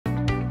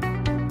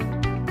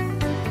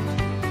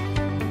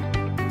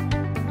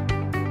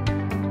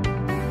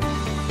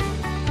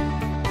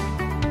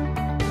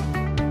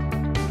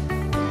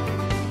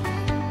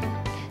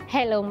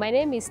Hello, my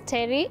name is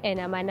Terry and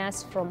I'm a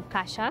nurse from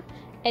Kasha.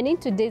 And in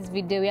today's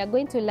video, we are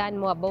going to learn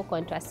more about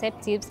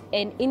contraceptives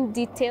and in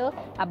detail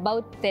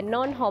about the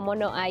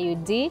non-hormonal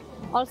IUD,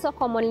 also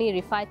commonly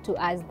referred to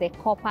as the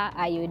copper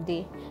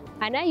IUD.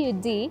 An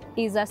IUD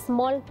is a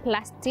small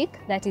plastic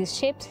that is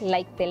shaped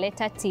like the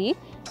letter T,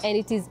 and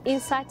it is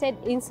inserted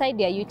inside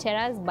your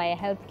uterus by a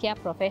healthcare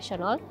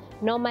professional,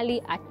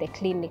 normally at the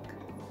clinic.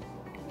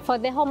 For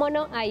the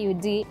hormonal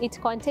IUD, it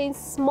contains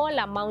small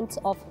amounts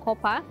of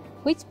copper,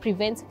 which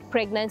prevents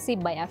pregnancy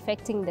by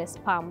affecting the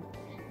sperm.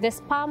 The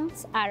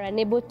sperms are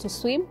unable to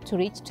swim to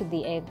reach to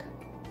the egg.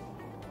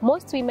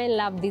 Most women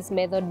love this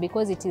method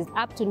because it is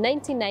up to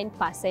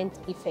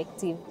 99%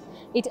 effective.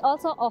 It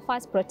also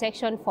offers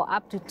protection for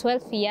up to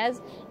 12 years,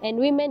 and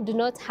women do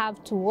not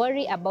have to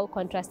worry about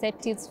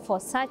contraceptives for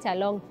such a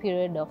long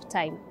period of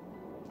time.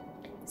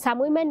 Some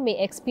women may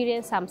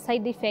experience some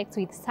side effects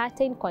with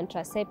certain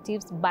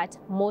contraceptives, but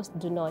most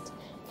do not.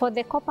 For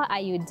the copper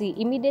IUD,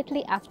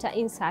 immediately after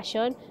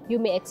insertion, you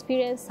may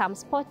experience some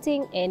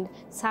spotting and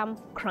some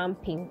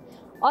cramping.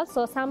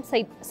 Also, some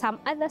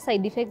other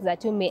side effects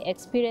that you may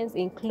experience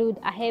include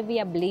a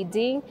heavier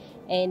bleeding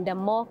and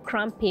more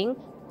cramping,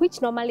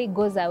 which normally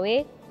goes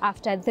away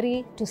after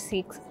 3 to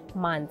 6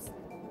 months.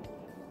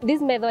 This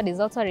method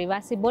is also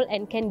reversible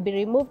and can be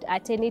removed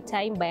at any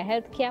time by a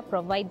healthcare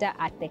provider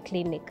at the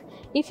clinic.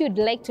 If you'd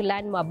like to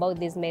learn more about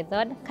this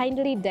method,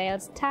 kindly dial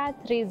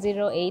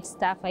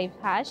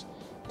 *308*5#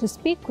 to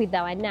speak with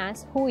our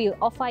nurse, who will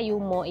offer you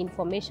more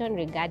information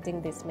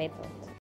regarding this method.